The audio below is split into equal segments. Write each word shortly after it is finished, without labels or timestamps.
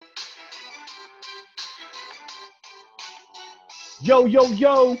Yo, yo,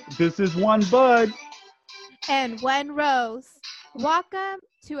 yo, this is One Bud. And One Rose. Welcome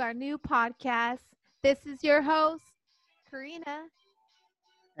to our new podcast. This is your host, Karina.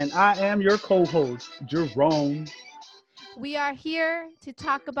 And I am your co-host, Jerome. We are here to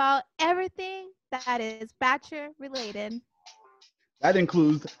talk about everything that is Bachelor related. That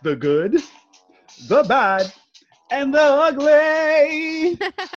includes the good, the bad, and the ugly.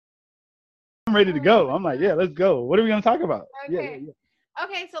 I'm ready to go. I'm like, yeah, let's go. What are we going to talk about? Okay.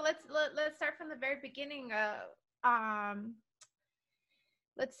 Okay, so let's start from the very beginning.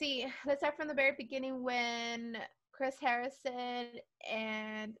 Let's see. Let's start from the very beginning when Chris Harrison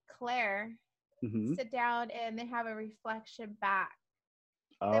and Claire sit down and they have a reflection back.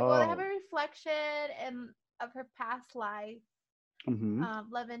 They have a reflection of her past life,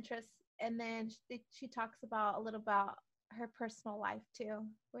 love interest, and then she talks about a little about her personal life too,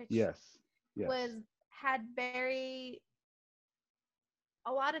 which had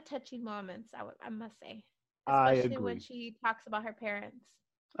a lot of touching moments. I must say, especially when she talks about her parents.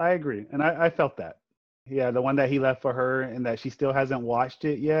 I agree, and I felt that. Yeah, the one that he left for her, and that she still hasn't watched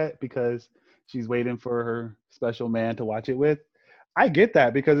it yet because she's waiting for her special man to watch it with. I get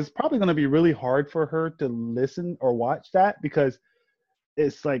that because it's probably going to be really hard for her to listen or watch that because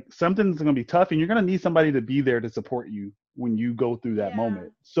it's like something's going to be tough, and you're going to need somebody to be there to support you when you go through that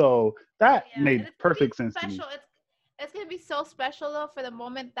moment. So that made perfect sense to me. It's going to be so special, though, for the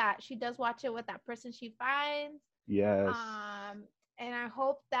moment that she does watch it with that person she finds. Yes. And I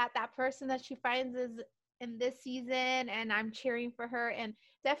hope that person that she finds is in this season, and I'm cheering for her. And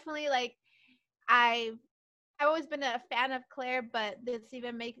definitely, like, I've always been a fan of Claire, but this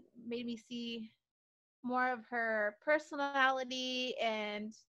even made me see more of her personality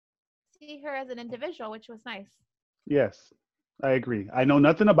and see her as an individual, which was nice. Yes, I agree. I know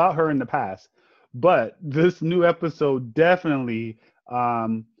nothing about her in the past, but this new episode definitely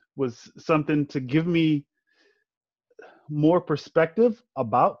was something to give me more perspective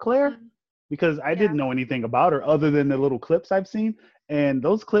about Claire because I didn't know anything about her other than the little clips I've seen, and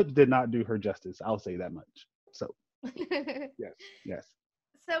those clips did not do her justice. I'll say that much. So yes.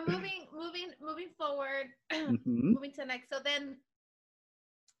 So moving forward, moving to next. So then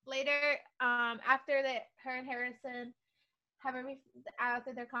later, after her and Harrison have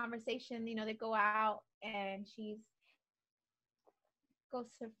after their conversation, they go out and she goes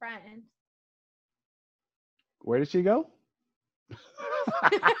to friend. Where did she go?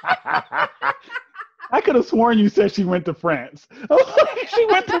 I could have sworn you said she went to France. She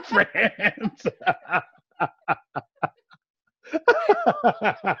went to France.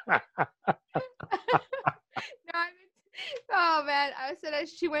 Oh man, I said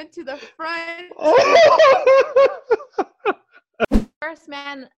she went to the front. First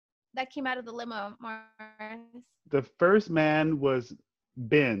man that came out of the limo, Mars. The first man was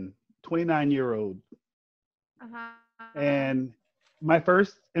Ben, 29-year-old. And my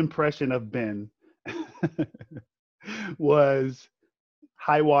first impression of Ben was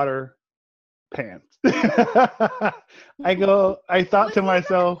high water pants. I thought to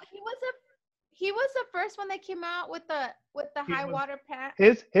myself, he was the first one that came out with the high water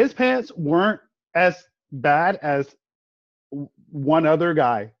pants. His pants weren't as bad as one other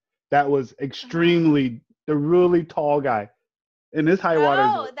guy that was extremely the really tall guy. And his high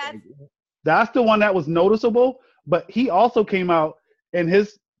water that's the one that was noticeable, but he also came out in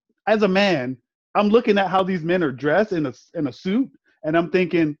as a man, I'm looking at how these men are dressed in a suit, and I'm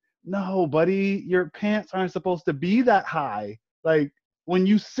thinking, no, buddy, your pants aren't supposed to be that high. Like when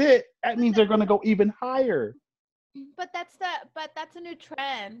you sit, that means they're gonna go even higher. But that's a new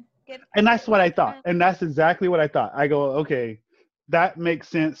trend. And that's what I thought. And that's exactly what I thought. I go, okay, that makes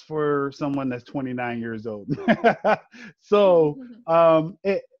sense for someone that's 29 years old. So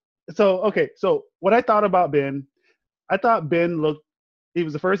So what I thought about Ben, I thought Ben he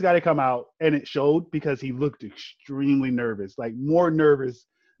was the first guy to come out, and it showed because he looked extremely nervous, like more nervous.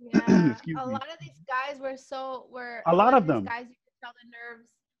 Yeah, a lot of these guys were a lot of them. Guys, you could tell the nerves,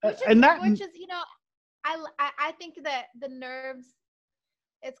 which is I think that the nerves,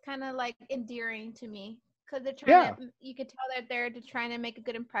 it's kind of like endearing to me because they're trying to. You could tell that they're trying to make a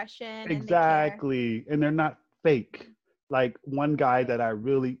good impression. Exactly, and they're not fake. Like one guy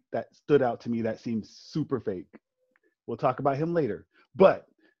that stood out to me that seems super fake. We'll talk about him later. But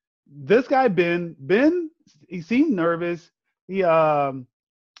this guy, Ben, he seemed nervous. He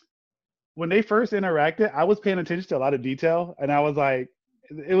when they first interacted, I was paying attention to a lot of detail, and I was like,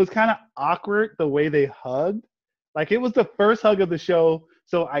 it was kind of awkward the way they hugged. Like it was the first hug of the show,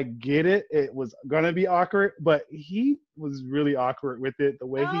 so I get it. It was gonna be awkward, but he was really awkward with it. The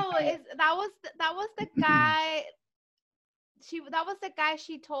way that was the guy that was the guy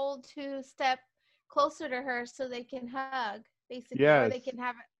she told to step closer to her so they can hug, basically, or Yes. they can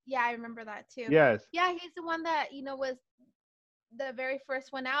have. Yeah, I remember that too. Yes. Yeah, he's the one that was the very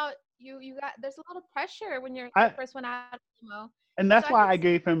first one out. You got, there's a lot of pressure when you're the first one out of the limo. And that's why I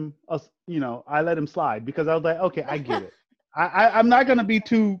gave him I let him slide, because I was like, okay, I get it. I'm not gonna be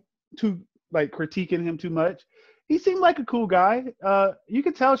too like critiquing him too much. He seemed like a cool guy. You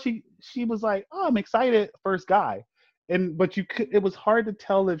could tell she was like, oh, I'm excited, first guy, but it was hard to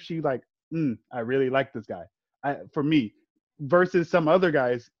tell if she like, I really like this guy. For me, versus some other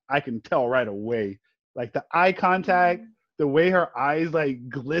guys, I can tell right away, like the eye contact, the way her eyes like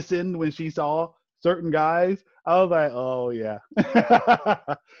glistened when she saw certain guys. I was like, oh yeah.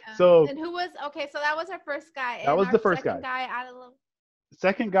 So and who was so that was our first guy. That was the first guy.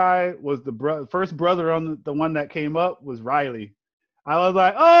 Second guy was the first brother on the one that came up was Riley. I was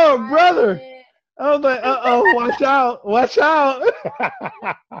like, oh, Riley. Brother. I was like, watch out.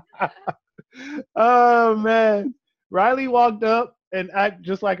 Oh man. Riley walked up and acted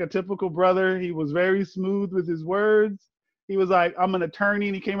just like a typical brother. He was very smooth with his words. He was like, I'm an attorney,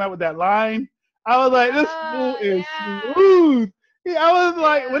 and he came out with that line. I was like, this fool is smooth. I was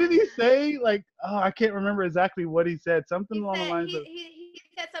like, what did he say? Like, I can't remember exactly what he said. Something along the lines of. He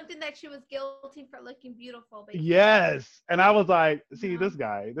said something that she was guilty for looking beautiful. Basically. Yes, and I was like, see, this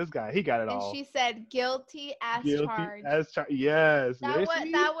guy, he got it all. And she said, guilty as charged. Yes. That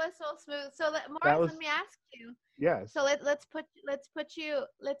was so smooth. So Morris, let me ask you. Yes. So let's put you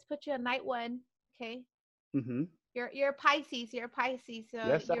a night one, okay? Mm-hmm. You're a Pisces. You're a Pisces. So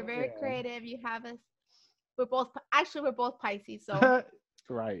yes, you're very creative. You have us. We're both Pisces. So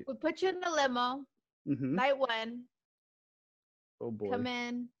right. We put you in the limo. Mm-hmm. Night one. Oh boy. Come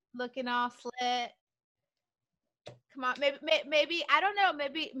in looking all slit. Come on, maybe I don't know.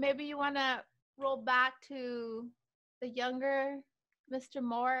 Maybe you want to roll back to the younger Mr.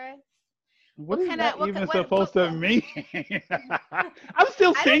 Morris. What is that even supposed to mean? I'm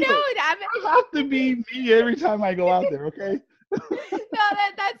still single. I don't know. I have to be me every time I go out there, okay? No,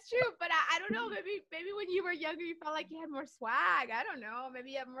 that's true. But I don't know. Maybe when you were younger, you felt like you had more swag. I don't know.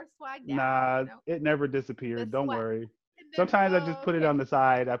 Maybe you have more swag now. Nah, it never disappeared. Don't worry. Sometimes I just put it on the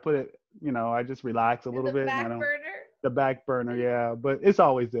side. I put it, I just relax a little bit. The back burner, yeah. But it's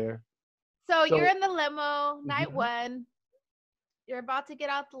always there. So you're in the limo, night one. You're about to get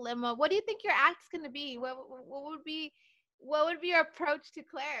out the limo. What do you think your act's gonna be? What would be your approach to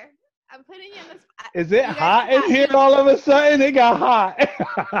Claire? I'm putting you in this. Is it hot in here all of a sudden? It got hot.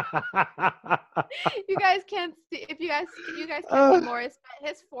 You guys can't see. If you guys can't see Morris, but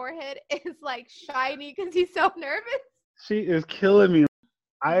his forehead is like shiny because he's so nervous. She is killing me.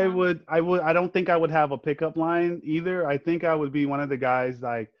 I don't think I would have a pickup line either. I think I would be one of the guys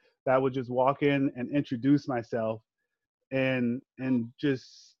like that would just walk in and introduce myself and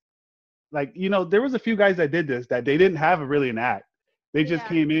just like, there was a few guys that did this, that they didn't have really an act. They just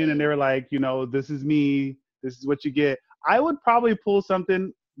came in and they were like, this is me. This is what you get. I would probably pull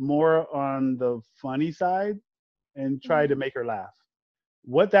something more on the funny side and try to make her laugh.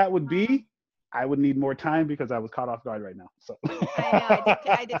 What that would be, I would need more time because I was caught off guard right now. So I know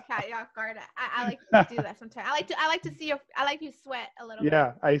I did catch you off guard. I like to do that sometimes. I like to see I like you sweat a little bit.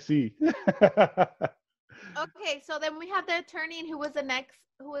 Yeah, I see. Okay, so then we have the attorney, and who was the next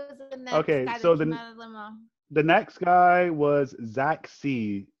okay, guy so that came out of the limo? The next guy was Zach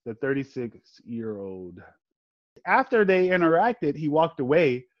C., the 36-year-old. After they interacted, he walked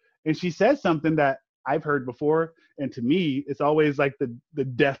away, and she said something that I've heard before, and to me, it's always like the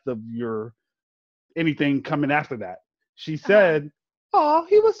death of your anything coming after that. She said, "Oh,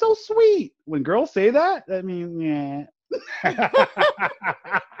 he was so sweet." When girls say that, I mean, yeah.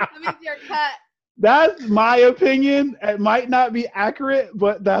 That means you're cut. That's my opinion. It might not be accurate,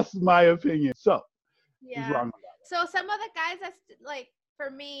 but that's my opinion. So, yeah. Who's wrong about it? So some of the guys that's like,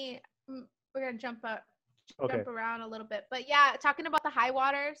 for me, we're gonna jump around a little bit, but yeah, talking about the high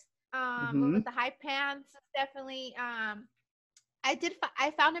waters, with the high pants, definitely.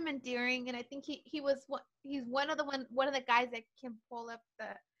 I found him endearing, and I think he's one of the guys that can pull up the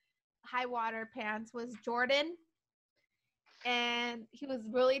high water pants was Jordan. And he was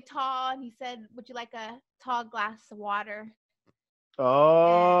really tall, and he said, "Would you like a tall glass of water?"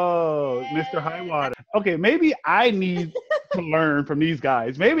 Oh, Mr. High Water. Okay, maybe I need to learn from these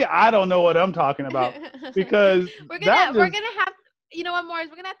guys. Maybe I don't know what I'm talking about, because we're gonna have, you know what, Morris?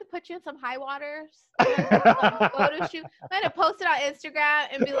 We're gonna have to put you in some high waters. Photo shoot. I'm gonna post it on Instagram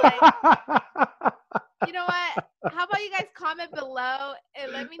and be like, you know what? How about you guys comment below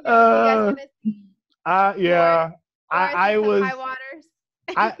and let me know if you guys want to see? Yeah. I was. High waters.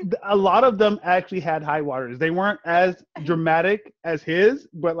 A lot of them actually had high waters. They weren't as dramatic as his,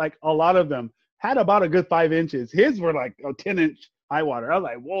 but like a lot of them had about a good 5 inches. His were like a 10-inch high water. I was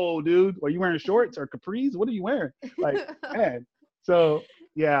like, whoa, dude, are you wearing shorts or capris? What are you wearing? Like, man. So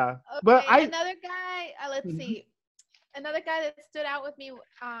yeah. Okay, But another guy, let's see. Another guy that stood out with me,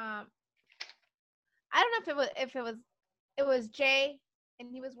 I don't know if it was Jay, and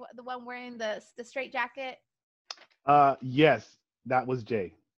he was the one wearing the straight jacket. Yes, that was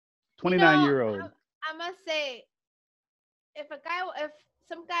Jay. 29-year-old. I must say, if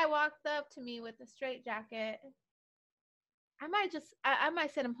some guy walked up to me with a straight jacket, I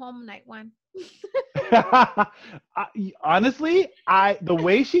might send him home night one. Honestly, the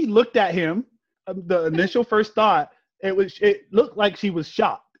way she looked at him, the initial first thought, it looked like she was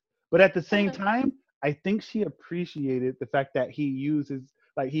shocked, but at the same time, I think she appreciated the fact that he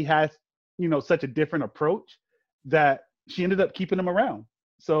has, such a different approach that she ended up keeping him around.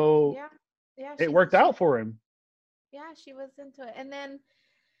 So yeah, it worked out for him. Yeah, she was into it. And then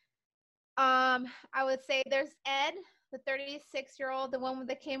I would say there's Ed, the 36-year-old, the one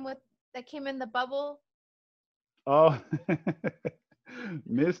that came in the bubble. Oh,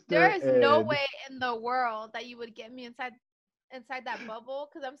 Mr. There is Ed. no way in the world that you would get me inside that bubble,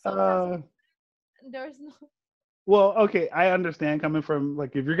 because I'm so there's no. Well, okay, I understand coming from,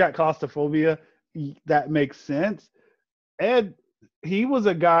 like, if you got claustrophobia, that makes sense. Ed, he was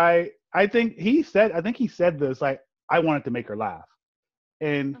a guy, I think he said this, like, I wanted to make her laugh.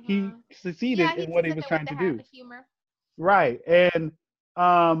 And he succeeded in what he was trying to do. Humor. Right. And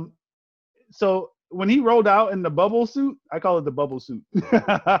so when he rolled out in the bubble suit, I call it the bubble suit.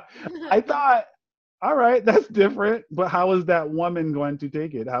 I thought, all right, that's different. But how is that woman going to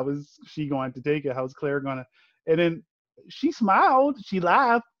take it? How is she going to take it? How is Claire going to? And then she smiled, she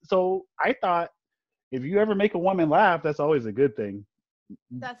laughed. So I thought, if you ever make a woman laugh, that's always a good thing.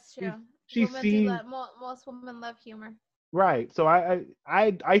 That's true. Most women love humor. Right. So I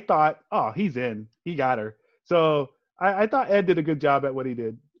thought, oh, he's in. He got her. So I thought Ed did a good job at what he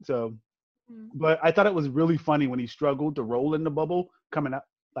did. So, but I thought it was really funny when he struggled to roll in the bubble coming up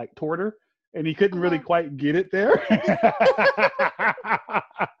like toward her, and he couldn't really quite get it there.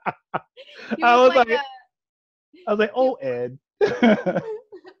 I was like, oh, Ed.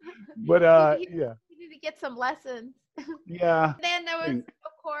 But yeah. You need to get some lessons. Yeah. Then there was,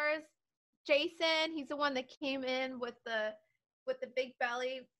 of course, Jason. He's the one that came in with the big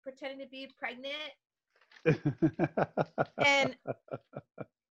belly, pretending to be pregnant. And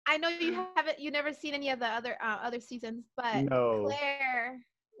I know you never seen any of the other seasons, but no. Claire,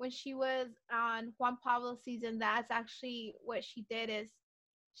 when she was on Juan Pablo's season, that's actually what she did.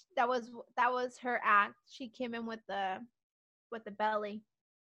 That was her act. She came in with the belly.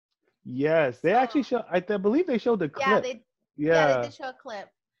 Yes, they actually show. I believe they showed the clip. They did show a clip.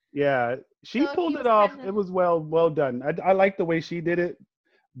 Yeah, she pulled it off. It was well done. I like the way she did it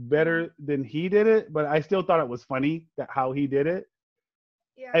better than he did it, but I still thought it was funny that how he did it.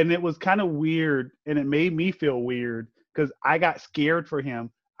 Yeah. And it was kind of weird, and it made me feel weird because I got scared for him.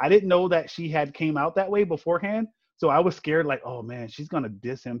 I didn't know that she had came out that way beforehand, so I was scared, like, oh man, she's gonna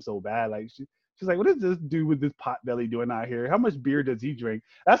diss him so bad. Like she's like, what is this dude with this pot belly doing out here? How much beer does he drink?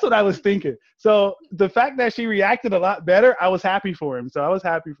 That's what I was thinking. So the fact that she reacted a lot better, I was happy for him. So I was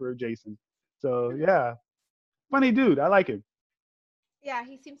happy for Jason. So yeah, funny dude. I like him. Yeah,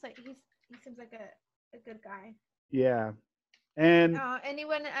 he seems like a good guy. Yeah, and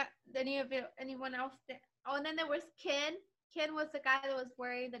anyone else? Oh, and then there was Ken. Ken was the guy that was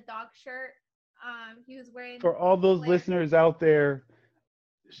wearing the dog shirt. He was wearing. For all those listeners out there,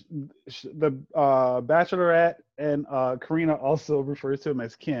 the Bachelorette and Karina also refers to him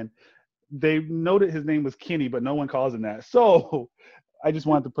as Ken. They noted his name was Kenny, but no one calls him that. So I just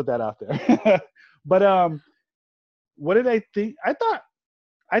wanted to put that out there. But what did I think?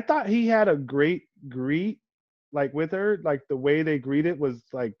 I thought he had a great greet, like with her. Like the way they greeted was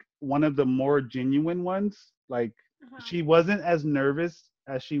like one of the more genuine ones. Like she wasn't as nervous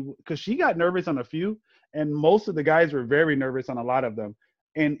as because she got nervous on a few, and most of the guys were very nervous on a lot of them.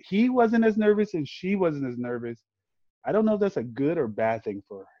 And he wasn't as nervous and she wasn't as nervous. I don't know if that's a good or bad thing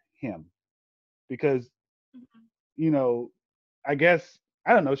for him. Because, I guess,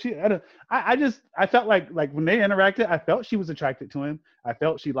 I don't know. I felt like when they interacted, I felt she was attracted to him. I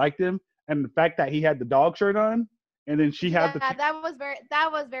felt she liked him. And the fact that he had the dog shirt on and then she had that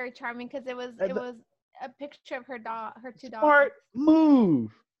was very charming because it was a picture of her two dogs.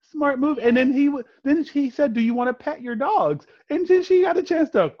 Smart move. And then he said, do you want to pet your dogs? And then she got a chance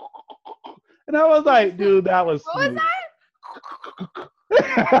to, and I was like, dude, that was what was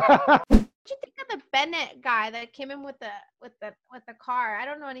that? you think of the Bennett guy that came in with the car? I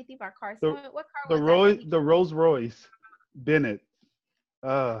don't know anything about cars. So what car was that? The Rolls Royce Bennett.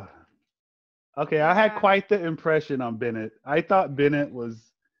 Okay, I had quite the impression on Bennett. I thought Bennett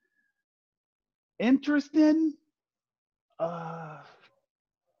was interesting. I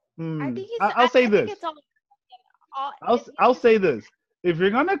think he's. I'll say this. I'll say this. If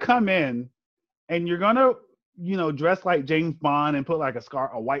you're gonna come in and you're gonna, dress like James Bond and put like a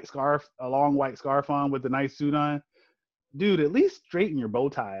long white scarf on with a nice suit on, dude, at least straighten your bow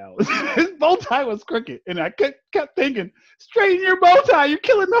tie out. His bow tie was crooked, and I kept thinking, straighten your bow tie. You're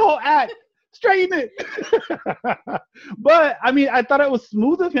killing the whole act. Straighten it. But I mean, I thought it was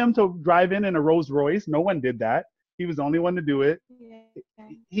smooth of him to drive in a Rolls Royce. No one did that. He was the only one to do it. Yeah.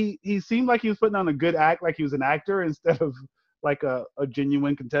 He seemed like he was putting on a good act, like he was an actor instead of like a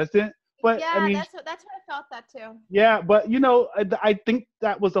genuine contestant. But yeah, I mean, that's what I felt that too. Yeah, but I think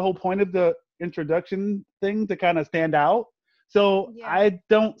that was the whole point of the introduction thing, to kind of stand out. So yeah. I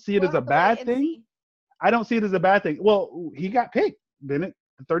don't see it as a bad thing. I don't see it as a bad thing. Well, he got picked, Bennett.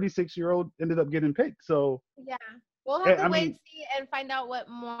 The 36-year-old ended up getting picked. So yeah, we'll have to wait and see and find out what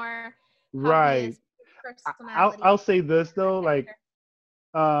more. Right. I'll say this though, like,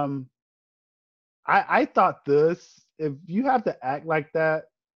 I thought this. If you have to act like that,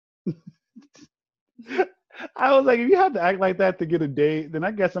 I was like, if you have to act like that to get a date, then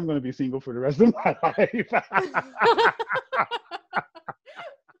I guess I'm going to be single for the rest of my life.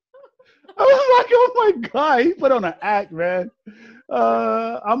 I was like, oh my God, he put on an act, man.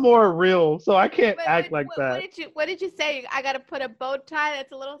 I'm more real, so I can't act like that. What did you say? I got to put a bow tie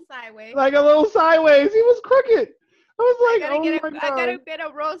that's a little sideways. Like a little sideways. He was crooked. I was like, oh my God. I got to get a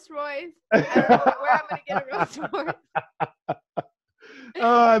Rolls Royce. I don't know where I'm going to get a Rolls Royce.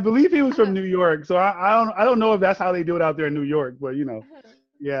 I believe he was from New York, so I don't know if that's how they do it out there in New York, but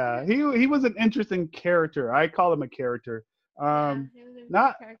yeah, he was an interesting character. I call him a character.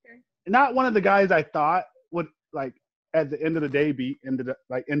 Not one of the guys I thought would, like, at the end of the day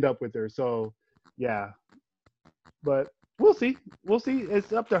end up with her. So yeah, but we'll see.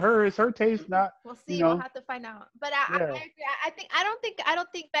 It's up to her. It's her taste. Not. We'll see. We'll have to find out. But I agree. I don't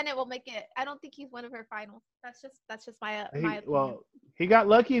think Bennett will make it. I don't think he's one of her finals. That's just my opinion. Well, he got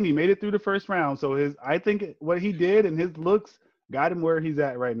lucky and he made it through the first round. So I think what he did and his looks got him where he's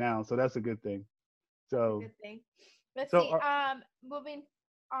at right now. So that's a good thing. So. Good thing. Let's see. Moving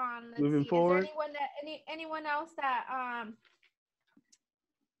on. Moving forward. Is there anyone else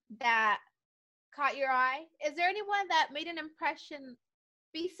that caught your eye? Is there anyone that made an impression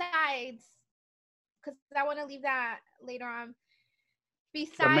besides? Because I want to leave that later on.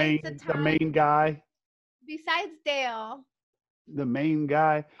 Besides the main guy. Besides Dale. The main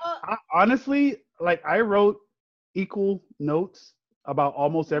guy. Honestly, like, I wrote equal notes about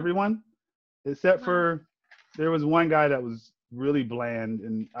almost everyone, except for there was one guy that was really bland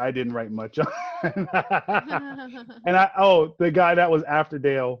and I didn't write much on. And the guy that was after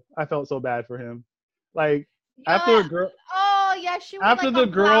Dale, I felt so bad for him. Like, after a girl. Oh yeah, she was after like the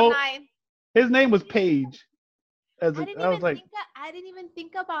girl. His name was Paige. I didn't even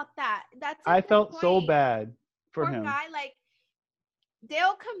think about that. I felt so bad for him. Guy, like,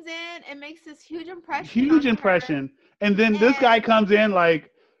 Dale comes in and makes this huge impression. And then this guy comes in like,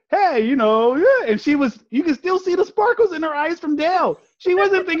 hey, and you can still see the sparkles in her eyes from Dale. She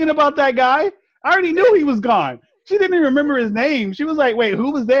wasn't thinking about that guy. I already knew he was gone. She didn't even remember his name. She was like, wait,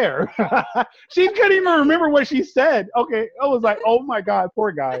 who was there? She couldn't even remember what she said. Okay. I was like, oh my God,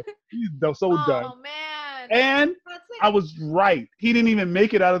 poor guy. He's so done. Oh, man. And I was right. He didn't even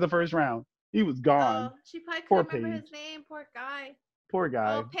make it out of the first round. He was gone. She probably couldn't remember his name. Poor guy. Poor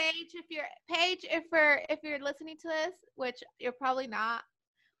guy. Oh, Paige, if you're listening to this, which you're probably not,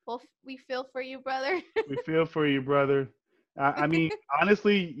 we feel for you, brother. We feel for you, brother. I mean,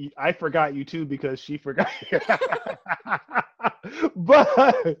 honestly, I forgot you too because she forgot.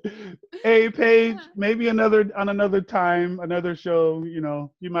 But hey, Paige, maybe on another time, another show,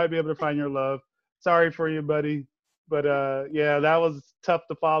 you might be able to find your love. Sorry for you, buddy. But yeah, that was tough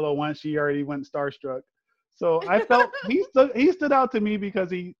to follow once she already went starstruck. So I felt he stood out to me because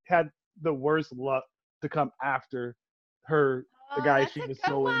he had the worst luck to come after her, the guy she was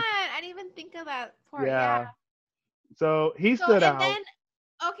so into. I didn't even think of that part. Yeah. So he stood out. Then,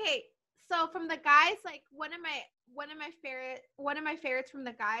 okay, so from the guys, like one of my favorites from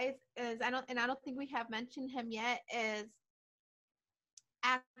the guys is I don't think we have mentioned him yet, is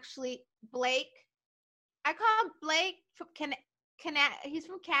actually Blake. I call him Blake from he's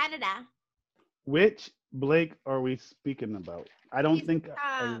from Canada. Which Blake are we speaking about? I don't think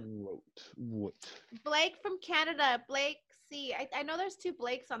I wrote what. Blake from Canada. Blake see. I know there's 2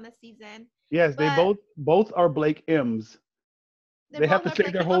 Blakes on this season. Yes, they both are Blake M's. They have to say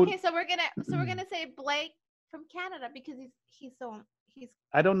their whole. Okay, so we're gonna say Blake from Canada because he's.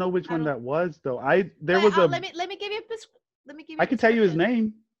 I don't know which one that was though. Let me give you. I can tell you his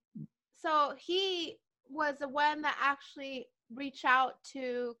name. So he was the one that actually reached out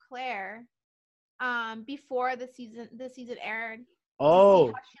to Claire, before the season aired.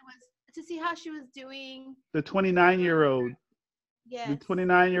 Oh. To see how she was doing. The 29-year-old. Yes. The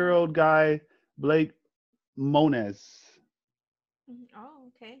 29-year-old guy, Blake Moniz. Oh,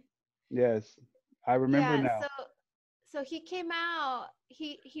 okay. Yes, I remember now. So he came out.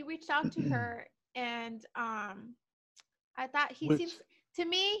 He reached out to her, and I thought he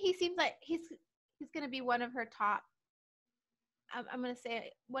seems like he's gonna be one of her top. I'm gonna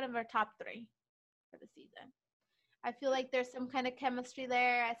say one of her top 3 for the season. I feel like there's some kind of chemistry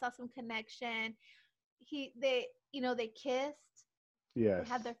there. I saw some connection. They kissed. Yes. They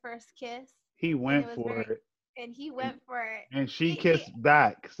had their first kiss. He went for it. And he went for it. And she kissed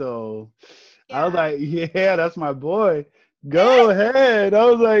back. So yeah. I was like, yeah, that's my boy. Go ahead. I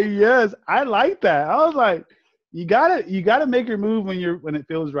was like, yes, I like that. I was like, you gotta make your move when it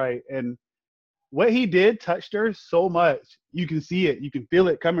feels right. And what he did touched her so much. You can see it. You can feel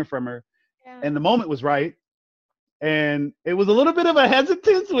it coming from her. Yeah. And the moment was right. And it was a little bit of a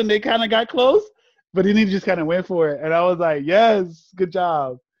hesitance when they kind of got close, but then he just kind of went for it. And I was like, yes, good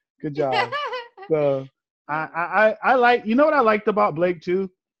job. Good job. So I like, you know what I liked about Blake too?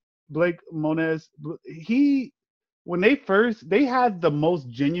 Blake Moniz. They had the most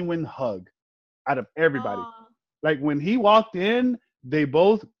genuine hug out of everybody. Aww. Like when he walked in, they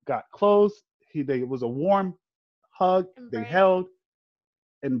both got close. It was a warm hug. They held,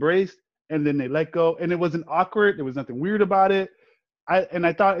 embraced, and then they let go. And it wasn't awkward. There was nothing weird about it.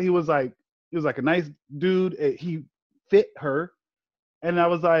 I thought he was like a nice dude. He fit her. And I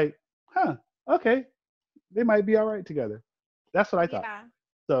was like, huh, okay. They might be all right together. That's what I thought. Yeah,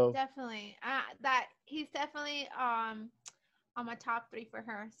 so definitely. That he's definitely on my top 3 for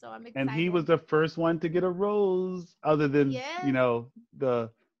her. So I'm excited. And he was the first one to get a rose, other than the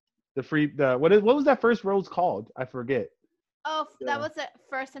what was that first rose called? I forget. Oh, that was a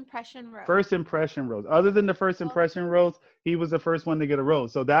first impression rose. First impression rose. Other than the first impression rose, he was the first one to get a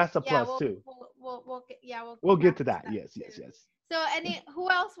rose. So that's a plus too. We'll get to that. Yes. So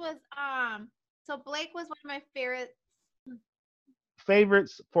who else was so Blake was one of my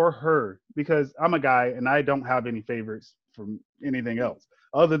favorites for her, because I'm a guy and I don't have any favorites from anything else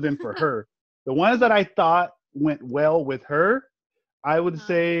other than for her. The ones that I thought went well with her, I would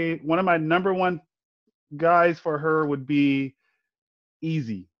say one of my number 1 guys for her would be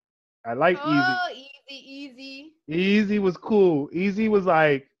Easy. I like Easy. Easy was cool. Easy was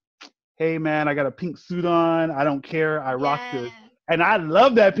like, hey man, I got a pink suit on. I don't care. I rock this. And I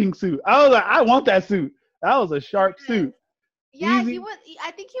love that pink suit. I was like, I want that suit. That was a sharp suit. Yeah, Easy.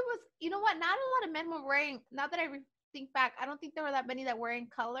 I think he was, you know what? Not a lot of men were wearing, now that I think back, I don't think there were that many that were in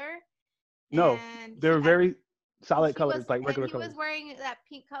color. No, they were very solid colors, like regular colors. He was wearing that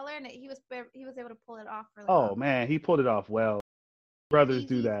pink color, and he was able to pull it off really well. Man, he pulled it off well. Brothers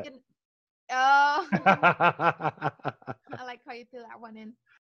do that. I like how you threw that one in.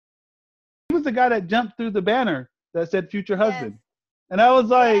 He was the guy that jumped through the banner that said future husband. And I was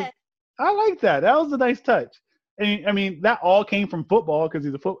like, I like that. That was a nice touch. And I mean, that all came from football because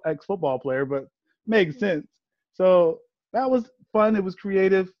he's a ex-football player, but makes sense. So that was fun. It was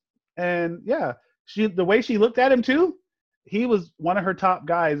creative. And yeah, the way she looked at him too, he was one of her top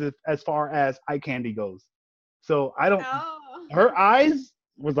guys as far as eye candy goes. So her eyes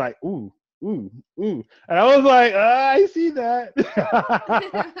was like, ooh. And I was like, I see that.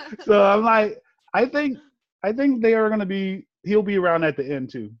 So I'm like, I think they are going to he'll be around at the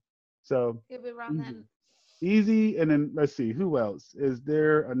end too. So he'll be around then. Easy. And then let's see, who else? Is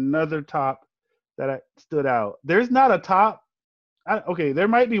there another top that stood out? There's not a top. Okay, there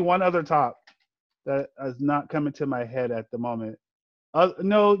might be one other top that is not coming to my head at the moment.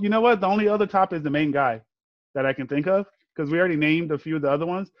 No, you know what? The only other top is the main guy that I can think of, because we already named a few of the other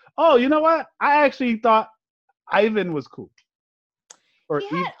ones. Oh, you know what? I actually thought Ivan was cool.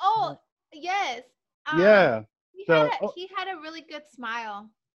 Yes. Yeah. He had a really good smile.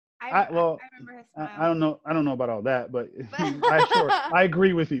 I remember his smile. I don't know about all that, but I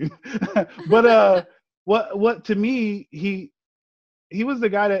agree with you. But what to me, he was the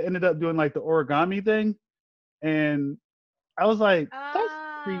guy that ended up doing like the origami thing, and I was like, that's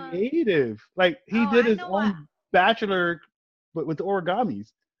creative. Like he did his own Bachelor, but with the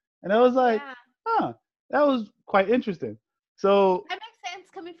origamis, and I was like, that was quite interesting. So that makes sense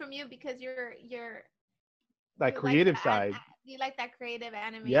coming from you, because that creative side. You like that creative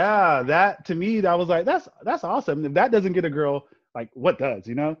animation? Yeah, that to me, that was like, that's awesome. If that doesn't get a girl, like what does,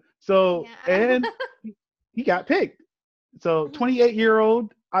 you know? So and he got picked. So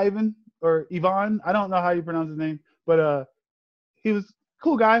 28-year-old Ivan or Yvonne, I don't know how you pronounce his name, but he was a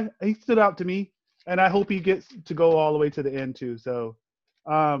cool guy. He stood out to me, and I hope he gets to go all the way to the end too. So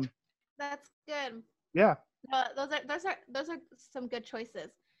that's good. Yeah. Those are some good choices.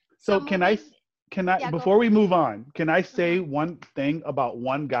 So can I before we move on, can I say one thing about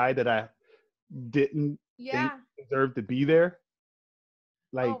one guy that I didn't think deserved to be there?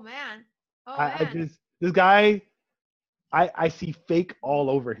 Like, I just, this guy, I see fake all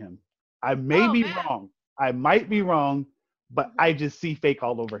over him. I may be wrong. I might be wrong, but I just see fake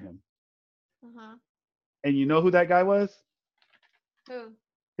all over him. And you know who that guy was? Who?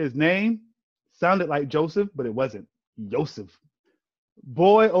 His name sounded like Joseph, but it wasn't. Joseph.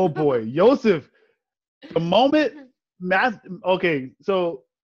 Boy, oh boy. Joseph. The moment okay, so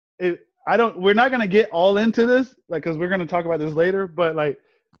we're not gonna get all into this, like, because we're gonna talk about this later, but like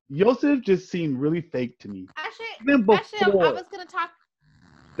Joseph just seemed really fake to me. Actually, I was gonna talk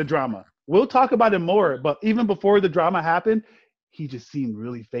the drama. We'll talk about it more, but even before the drama happened, he just seemed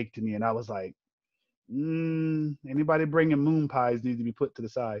really fake to me, and I was like, anybody bringing moon pies needs to be put to the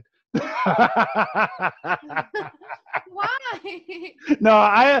side. Why? No,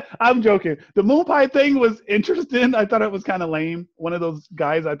 I'm joking. The moon pie thing was interesting. I thought it was kind of lame. One of those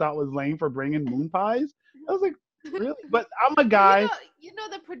guys I thought was lame for bringing moon pies. I was like, really? But I'm a guy. You know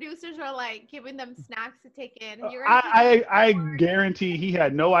the producers are like giving them snacks to take in. I guarantee he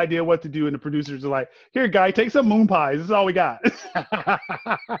had no idea what to do, and the producers are like, "Here, guy, take some moon pies. This is all we got."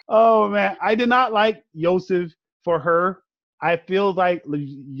 Oh man, I did not like Joseph for her. I feel like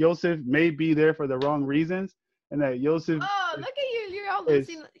Joseph may be there for the wrong reasons, and that Joseph. Oh, look at you! You're all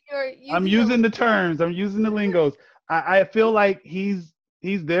losing. I'm using the terms. I'm using the lingos. I feel like he's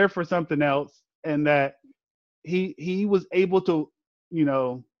there for something else, and that he was able to, you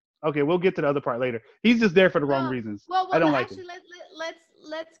know. Okay, we'll get to the other part later. He's just there for the wrong reasons. Well, I don't like him.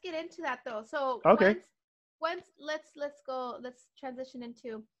 Let's get into that though. So okay. Once let's transition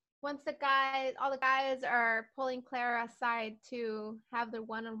into once all the guys are pulling Clara aside to have their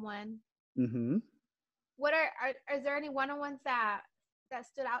one-on-one. Mm-hmm. What is there any one-on-ones that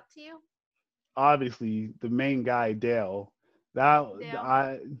stood out to you? Obviously, the main guy, Dale. Let's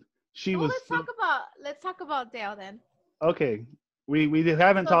talk about Dale then. Okay. We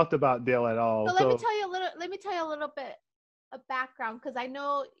haven't talked about Dale at all. So let me tell you a little bit of background, because I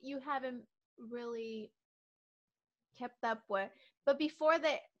know you haven't really kept up with. But before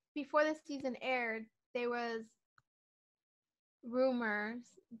the season aired, there was rumors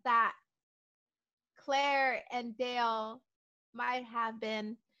that Claire and Dale might have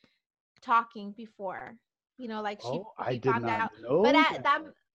been talking before. You know, like she found out. Know but that.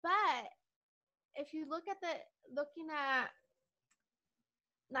 But if you looking at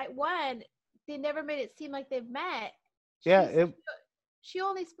night one, they never made it seem like they've met. She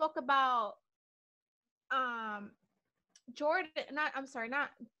only spoke about Jordan.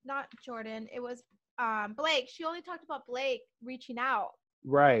 Not Jordan. It was Blake. She only talked about Blake reaching out.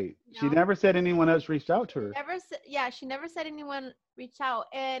 Right. You know? She never said anyone else reached out to her. She never said anyone reached out.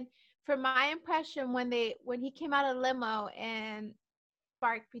 And from my impression, when he came out of the limo and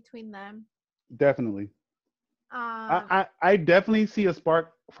spark between them. Definitely. I definitely see a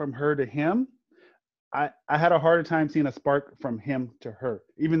spark from her to him. I had a harder time seeing a spark from him to her,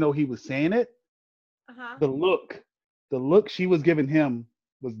 even though he was saying it. The look she was giving him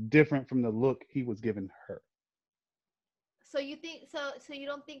was different from the look he was giving her. So you think so you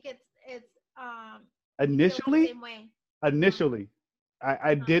don't think it's initially the same way? Initially,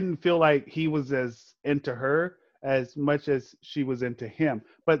 I didn't feel like he was as into her as much as she was into him.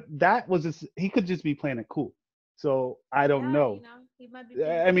 But that was just, he could just be playing it cool. So I don't know. You know, he might be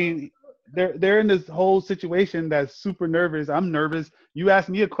I mean, they're in this whole situation that's super nervous. I'm nervous. You asked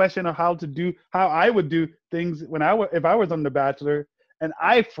me a question of how I would do things if I was on The Bachelor, and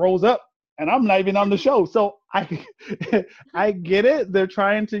I froze up, and I'm not even on the show. So I get it. They're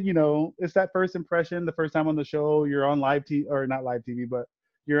trying to, you know, it's that first impression, the first time on the show, you're on live TV, or not live TV, but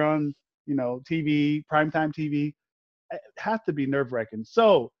you're on, you know, TV, primetime TV. It has to be nerve-wracking.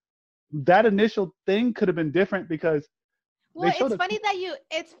 So that initial thing could have been different because it's funny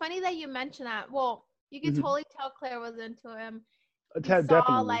that you mention that. Well, you can totally tell Claire was into him.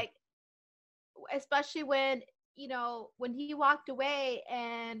 Definitely. Like, especially when, you know, when he walked away,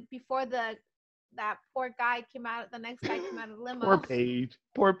 and before that poor guy came out, the next guy came out of the limo. Poor Paige.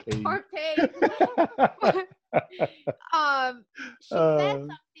 She said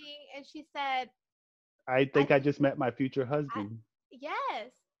something, and she said, I think I just met my future husband. Yes.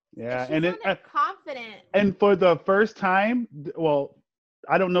 Yeah, and she's confident. And for the first time, well,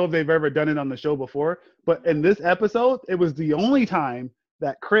 I don't know if they've ever done it on the show before, but in this episode, it was the only time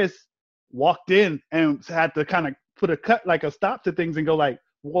that Chris walked in and had to kind of put a stop to things and go like,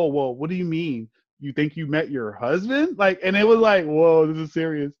 whoa, what do you mean? You think you met your husband? Like, and it was like, whoa, this is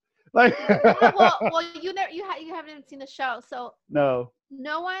serious. Like, well, you haven't seen the show, so no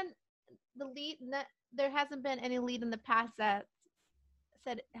one, there hasn't been any lead in the past that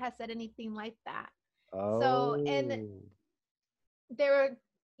has said anything like that. Oh. So, and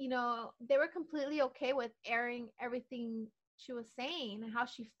they were completely okay with airing everything she was saying, how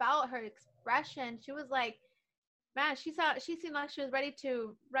she felt, her expression. She was like, man, she seemed like she was ready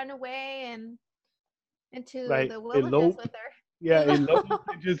to run away and into the wilderness with her. Yeah, and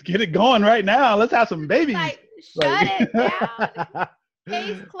just get it going right now. Let's have some babies. Like, shut it down.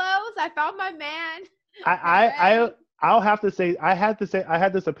 Case closed. I found my man. I'll have to say, I had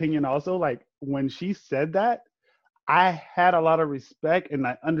this opinion also. Like, when she said that, I had a lot of respect and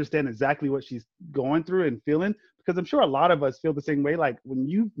I understand exactly what she's going through and feeling, because I'm sure a lot of us feel the same way. Like, when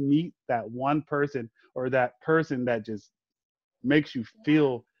you meet that one person or that person that just makes you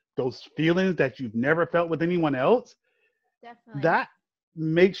feel those feelings that you've never felt with anyone else, definitely, that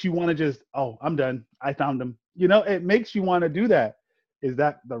makes you want to just, oh, I'm done. I found him. It makes you want to do that. Is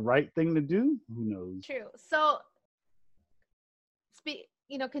that the right thing to do? Who knows? True. So,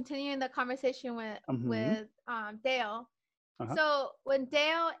 continuing the conversation with Dale. Uh-huh. So when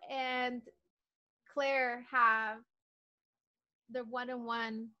Dale and Claire have their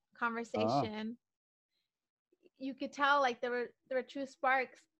one-on-one conversation, you could tell like there were true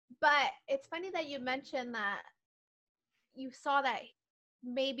sparks. But it's funny that you mentioned that you saw that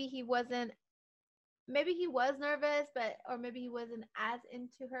maybe he was nervous, or maybe he wasn't as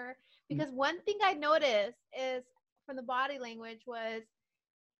into her. Because one thing I noticed is from the body language was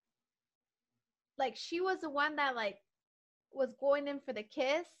like she was the one that like was going in for the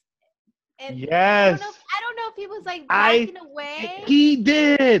kiss. And yes, I don't know if he was like backing away. He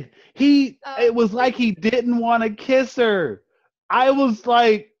did. It was like he didn't want to kiss her. I was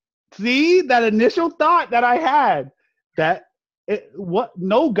like, see, that initial thought that I had, that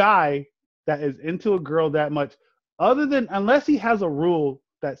no guy that is into a girl that much, unless he has a rule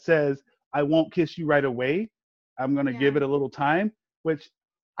that says, I won't kiss you right away, I'm going to give it a little time, which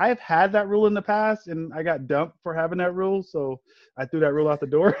I've had that rule in the past and I got dumped for having that rule. So I threw that rule out the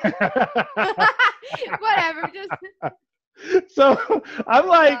door. Whatever. So I'm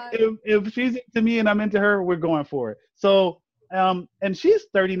like, if she's into me and I'm into her, we're going for it. So, and she's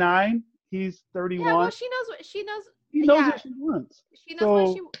 39. He's 31. Yeah, well, she knows what she knows. He knows what she wants. She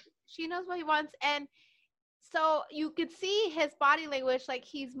knows she knows what he wants. And so you could see his body language, like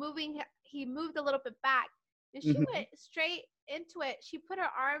he moved a little bit back. And she went straight into it. She put her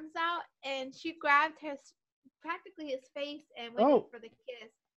arms out and she grabbed practically his face and went in for the kiss.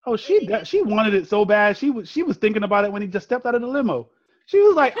 Oh, she wanted it so bad. She was thinking about it when he just stepped out of the limo. She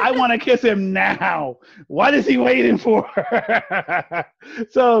was like, I want to kiss him now. What is he waiting for?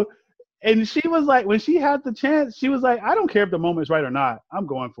 So, and she was like, when she had the chance, she was like, I don't care if the moment's right or not. I'm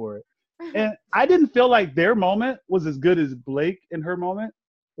going for it. And I didn't feel like their moment was as good as Blake and her moment.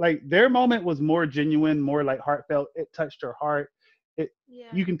 Like, their moment was more genuine, more like heartfelt. It touched her heart.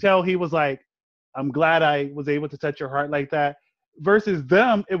 You can tell he was like, I'm glad I was able to touch your heart like that. Versus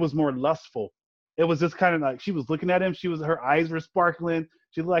them, it was more lustful. It was just kind of like she was looking at him. Her eyes were sparkling.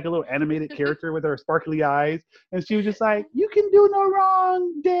 She looked like a little animated character with her sparkly eyes. And she was just like, you can do no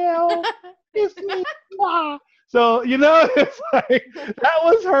wrong, Dale. Kiss me. So, it's like, that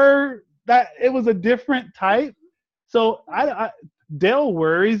was her, that it was a different type. So Dale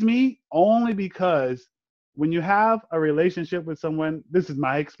worries me only because when you have a relationship with someone, this is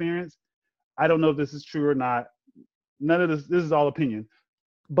my experience. I don't know if this is true or not. None of this is all opinion.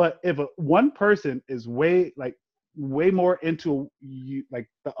 But if one person is way more into you, like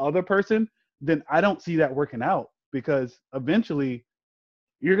the other person, then I don't see that working out, because eventually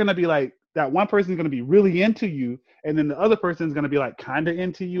you're going to be like, that one person is going to be really into you, and then the other person is going to be like kind of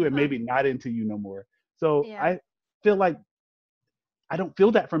into you and maybe not into you no more. So I feel like I don't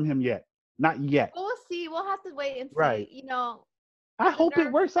feel that from him yet. Not yet. We'll see. We'll have to wait and see. Right. I hope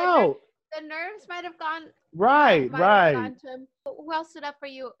it works out. The nerves might have gone. Right. Gone to him. Who else stood out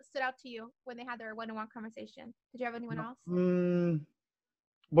to you when they had their one-on-one conversation? Did you have anyone else?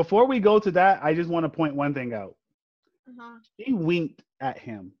 Before we go to that, I just want to point one thing out. She winked at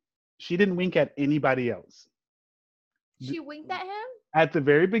him. She didn't wink at anybody else. She winked at him? At the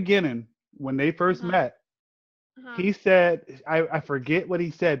very beginning, when they first met, he said, I forget what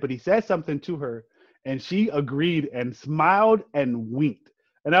he said, but he said something to her. and she agreed and smiled and winked.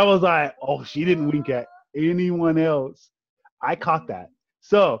 And I was like, oh, she didn't wink at anyone else. I caught that.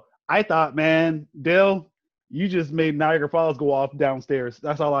 So I thought, man, Dale, you just made Niagara Falls go off downstairs.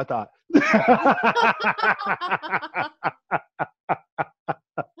 That's all I thought.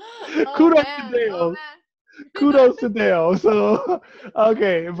 Kudos to Dale. Kudos to Dale. So,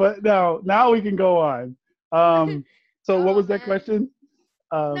 okay, but now we can go on. So what was that question?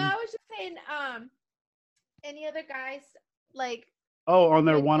 No, I was just saying, any other guys like? On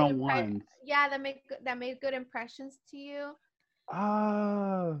their one-on-ones. Yeah, that made good impressions to you.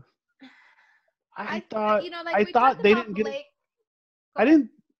 I thought they didn't get it.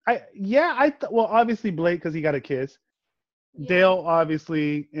 Well, obviously Blake because he got a kiss. Yeah. Dale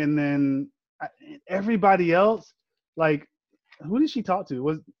obviously, and then everybody else. Like, who did she talk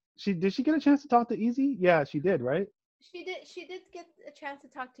to? Did she get a chance to talk to Easy? Yeah, she did, right? She did get a chance to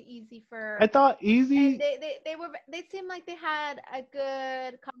talk to Easy for. I thought Easy. They seemed like they had a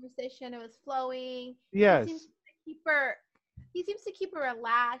good conversation. It was flowing. Yes. He seems to keep her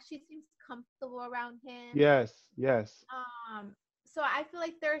relaxed. She seems comfortable around him. Yes. So I feel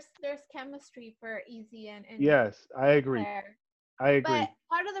like there's chemistry for Easy and yes, I agree. Claire. I agree. But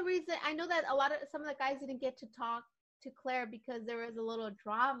part of the reason I know that some of the guys didn't get to talk to Claire because there was a little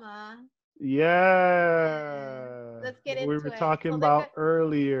drama. Yeah. Let's get into it. We were talking about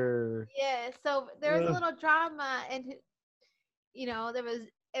earlier. Yeah, so there was a little drama, and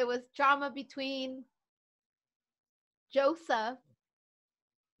it was drama between Joseph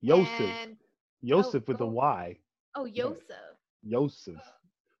with a Y. Oh, Joseph. Joseph.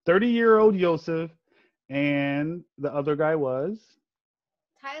 30-year-old Joseph, and the other guy was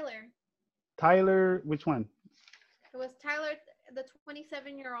Tyler, which one? It was Tyler, the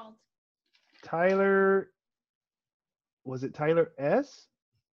 27-year-old. Tyler, was it Tyler S?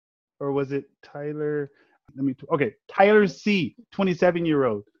 Or was it Tyler? Tyler C,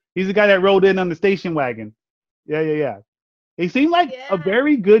 27-year-old. He's the guy that rode in on the station wagon. Yeah. He seemed like a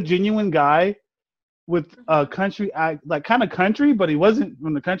very good, genuine guy with a country act, like kind of country, but he wasn't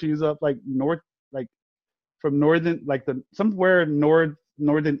from the country. He was up like north, like from northern, like somewhere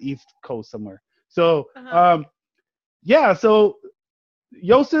northern east coast somewhere. So, so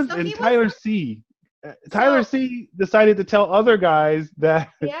Joseph and Tyler C. Tyler C decided to tell other guys that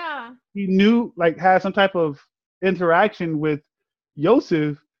he knew, like, had some type of interaction with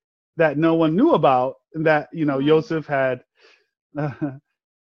Joseph that no one knew about, and that Joseph had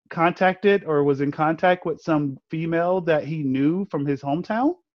contacted or was in contact with some female that he knew from his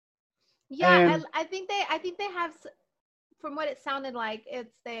hometown. Yeah, and I think they have, from what it sounded like,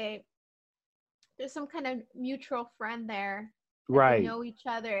 there's some kind of mutual friend there. Right. They know each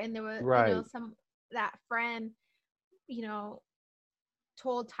other, and there was that friend,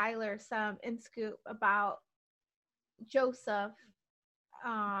 told Tyler some scoop about Joseph.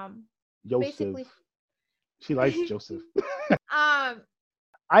 Basically, she likes Joseph.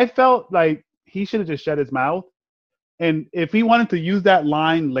 I felt like he should have just shut his mouth, and if he wanted to use that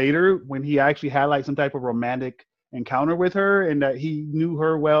line later when he actually had like some type of romantic encounter with her, and that he knew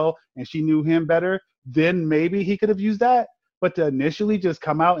her well and she knew him better, then maybe he could have used that. But to initially just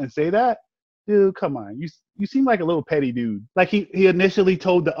come out and say that, dude, come on, you seem like a little petty dude. Like he initially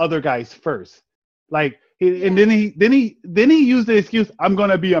told the other guys first, like and then he used the excuse, I'm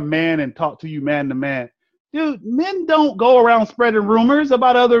gonna be a man and talk to you man to man. Dude, men don't go around spreading rumors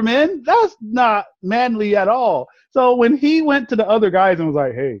about other men. That's not manly at all. So when he went to the other guys and was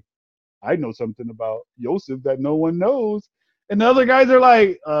like, hey, I know something about Joseph that no one knows. And the other guys are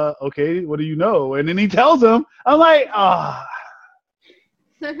like, okay, what do you know? And then he tells them, I'm like,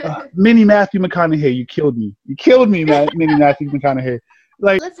 Mini Matthew McConaughey, you killed me. You killed me, Mini Matthew McConaughey.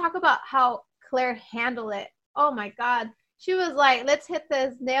 Like, let's talk about how Claire handled it. Oh my God. She was like, let's hit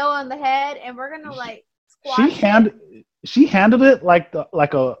this nail on the head, and we're gonna like squash she handled it like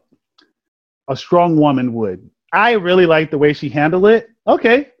a strong woman would. I really like the way she handled it.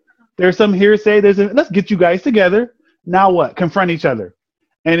 Okay, there's some hearsay. Let's get you guys together. Now what? Confront each other.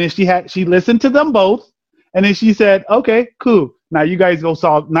 And then she listened to them both, and then she said, okay, cool. Now you guys go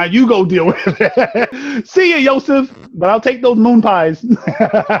solve. Now you go deal with it. See ya, Joseph. But I'll take those moon pies.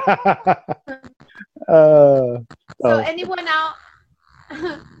 Anyone out?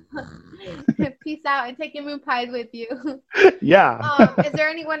 Peace out and take your moon pies with you. Yeah. Is there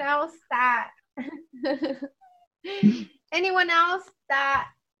anyone else that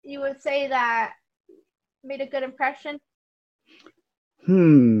you would say that made a good impression?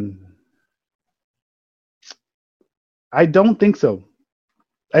 I don't think so.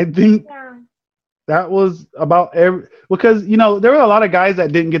 I think That was about because there were a lot of guys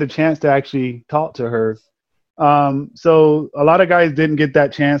that didn't get a chance to actually talk to her. So a lot of guys didn't get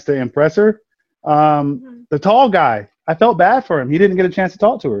that chance to impress her. The tall guy, I felt bad for him. He didn't get a chance to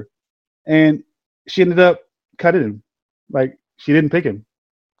talk to her, and she ended up cutting him. Like she didn't pick him,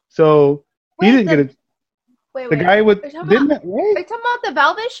 so he didn't get it. The guy with are you talking about the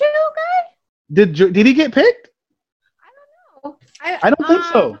velvet shoe guy? Did he get picked? I don't know. I don't think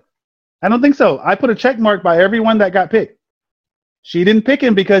so. I don't think so. I put a check mark by everyone that got picked. She didn't pick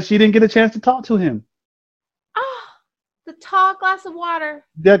him because she didn't get a chance to talk to him. Oh, the tall glass of water.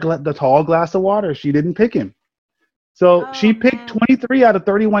 The tall glass of water. She didn't pick him. So she picked 23 out of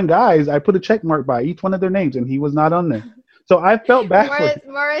 31 guys. I put a check mark by each one of their names, and he was not on there. So I felt bad for him.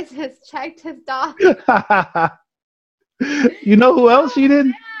 Morris has checked his dog. You know who else she did?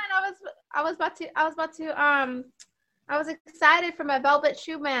 Man, I was excited for my velvet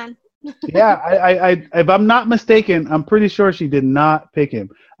shoe man. Yeah, I if I'm not mistaken, I'm pretty sure she did not pick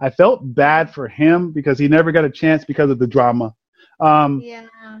him. I felt bad for him because he never got a chance because of the drama. Yeah.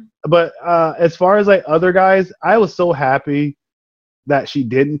 But as far as like other guys, I was so happy that she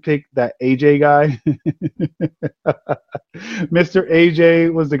didn't pick that AJ guy. Mr.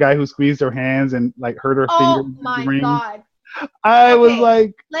 AJ was the guy who squeezed her hands and like hurt her finger. Oh my God. I was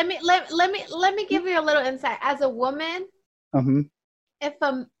like, let me give you a little insight. As a woman, if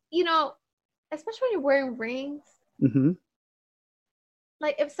especially when you're wearing rings,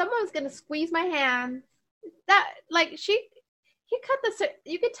 like if someone was gonna squeeze my hand, that like you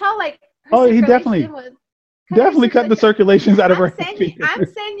could tell like he definitely cut the circulations out of her. I'm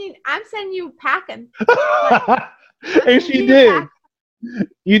sending you packing. And she did.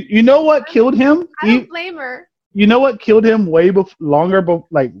 You know what killed him? I don't blame her. You know what killed him way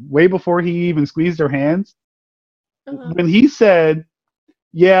before he even squeezed her hands? When he said,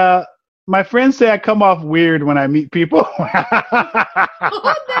 "Yeah, my friends say I come off weird when I meet people."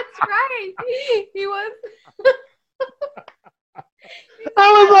 Oh, that's right. He was.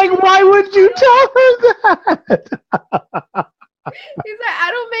 I was like, why would you tell her that? He's like,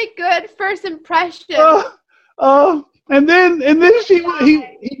 I don't make good first impressions. And then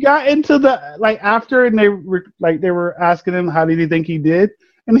he got into the after, and they were asking him how did he think he did,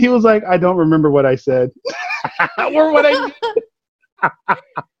 and he was like, I don't remember what I said or what I did.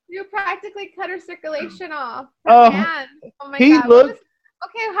 You practically cut her circulation off. Her hand. Oh my God. Looked.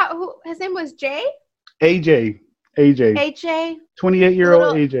 Who his name was Jay? AJ.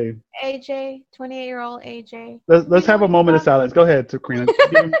 28-year-old AJ. AJ, 28-year-old AJ. Let's have a moment of silence. Go ahead, Karina.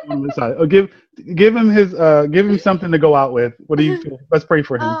 Give him a moment of silence. Give him something to go out with. What do you feel? Let's pray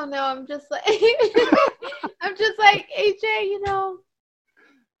for him. Oh no, I'm just like AJ,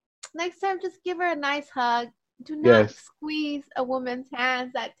 next time just give her a nice hug. Do not squeeze a woman's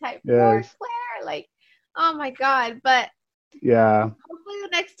hands that tight. Poor Claire. Like, oh my God. But yeah. Hopefully the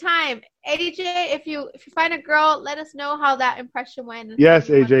next time, AJ, if you find a girl, let us know how that impression went. Yes,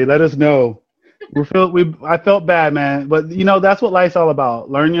 AJ, let us know. I felt bad, man, but that's what life's all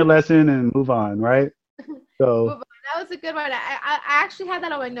about. Learn your lesson and move on, right? So that was a good one. I actually had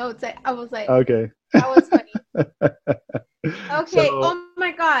that on my notes. I was like, okay, that was funny. Okay. Oh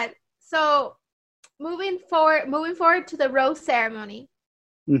my God. So moving forward to the rose ceremony.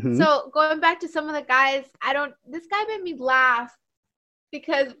 So going back to some of the guys, this guy made me laugh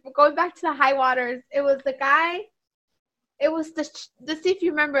because going back to the high waters, it was the see if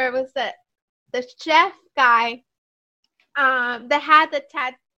you remember, it was the chef guy that had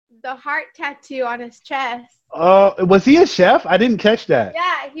the heart tattoo on his chest. Was he a chef? I didn't catch that.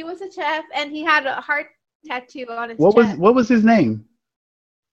 Yeah, he was a chef and he had a heart tattoo on his chest. What was his name?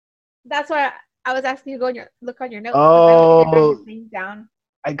 That's why I was asking you to go look on your notes. Oh, I wrote his name down.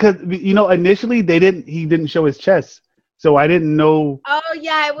 Because initially he didn't show his chest, so I didn't know. Oh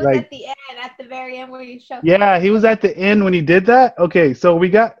yeah, it was at the end, at the very end where he showed. Yeah, he was at the end when he did that. Okay, so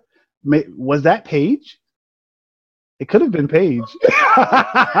was that Paige? It could have been Paige.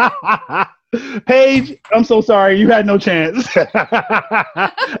 Paige, I'm so sorry, you had no chance.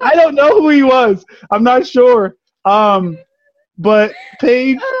 I don't know who he was. I'm not sure. But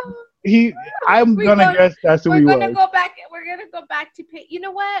Paige. I'm gonna guess that's who he was. We're gonna go back to Paige. You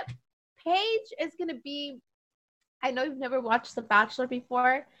know what? Paige is gonna be. I know you've never watched The Bachelor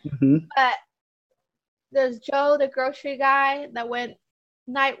before, but there's Joe, the grocery guy, that went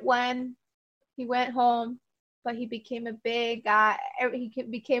night one. He went home, but he became a big guy. He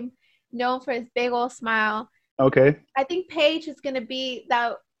became known for his big old smile. Okay. I think Paige is gonna be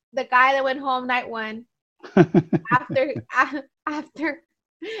the guy that went home night one after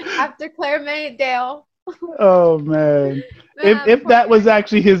Claire married Dale. Oh man. If that was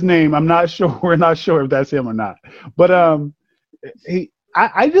actually his name, I'm not sure. We're not sure if that's him or not. But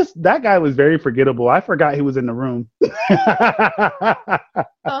I just, that guy was very forgettable. I forgot he was in the room.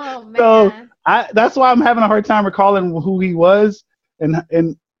 Oh man. So that's why I'm having a hard time recalling who he was, and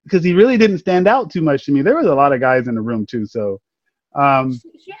because he really didn't stand out too much to me. There was a lot of guys in the room too. So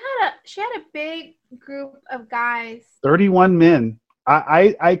she had a big group of guys. 31 men.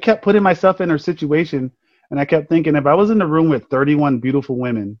 I kept putting myself in her situation, and I kept thinking, if I was in the room with 31 beautiful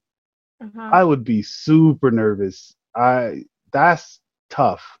women, I would be super nervous. That's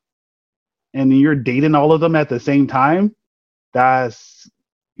tough. And you're dating all of them at the same time. That's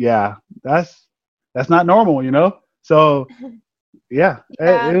not normal, you know? So yeah.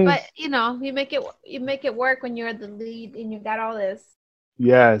 But you know, you make it work when you're the lead and you got all this.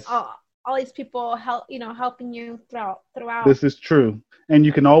 Yes. All these people helping you throughout. This is true. And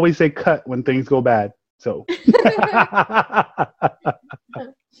you can always say cut when things go bad. So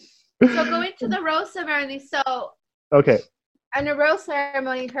So going to the rose ceremony. So okay. In the rose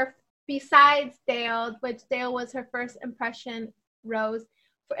ceremony, besides Dale, which Dale was her first impression rose,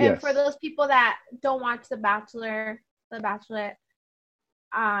 and for those people that don't watch The Bachelorette,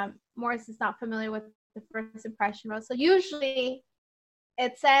 Morris is not familiar with the first impression rose. So usually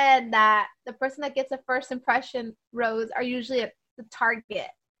it said that the person that gets a first impression rose are usually at the target.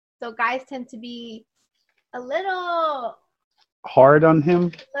 So guys tend to be a little hard on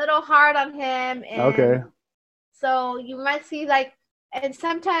him. And okay. So you might see and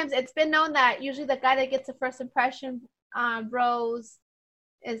sometimes it's been known that usually the guy that gets a first impression rose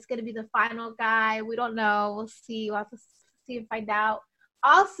is going to be the final guy. We don't know. We'll see. We'll have to see and find out.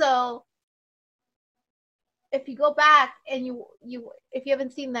 Also, if you go back and if you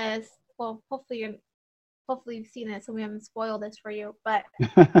haven't seen this, well, hopefully you've seen it, so we haven't spoiled this for you. But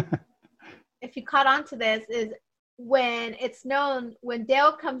if you caught on to this, is when it's known when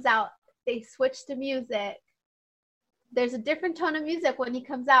Dale comes out, they switch the music. There's a different tone of music when he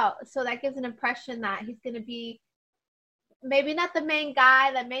comes out, so that gives an impression that he's going to be maybe not the main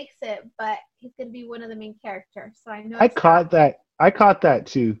guy that makes it, but he's going to be one of the main characters. So I caught that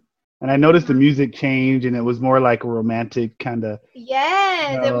too, and I noticed the music changed, and it was more like a romantic kind of.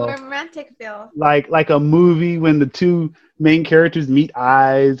 Yes, a more romantic feel. Like a movie when the two main characters meet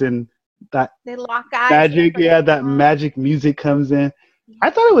eyes and that they lock eyes. Magic, that magic music comes in. I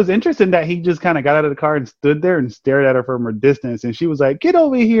thought it was interesting that he just kind of got out of the car and stood there and stared at her from a distance, and she was like, "Get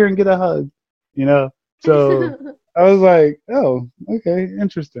over here and get a hug," you know. So I was like, "Oh, okay,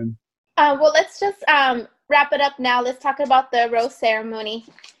 interesting." Well, let's just wrap it up now. Let's talk about the rose ceremony.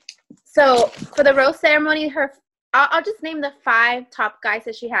 So for the rose ceremony, I'll just name the 5 top guys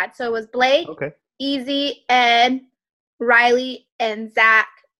that she had. So it was Blake, Easy, Ed, Riley, and Zach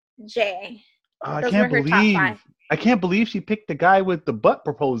J. Those were her top 5. I can't believe she picked the guy with the butt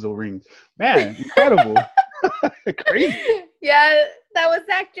proposal ring. Man, incredible. Crazy. Yeah, that was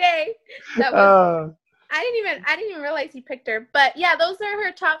Zach J. That was I didn't even realize he picked her. But yeah, those are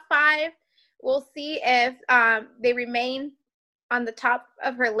her top 5. We'll see if they remain on the top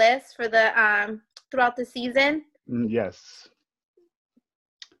of her list for the throughout the season. Yes.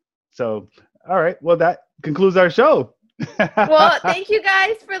 So, all right. Well, that concludes our show. Well, thank you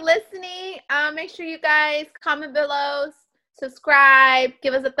guys for listening. Make sure you guys comment below, subscribe,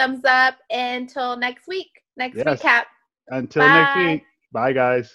 give us a thumbs up. Until next week, recap. Until next week. Bye, guys.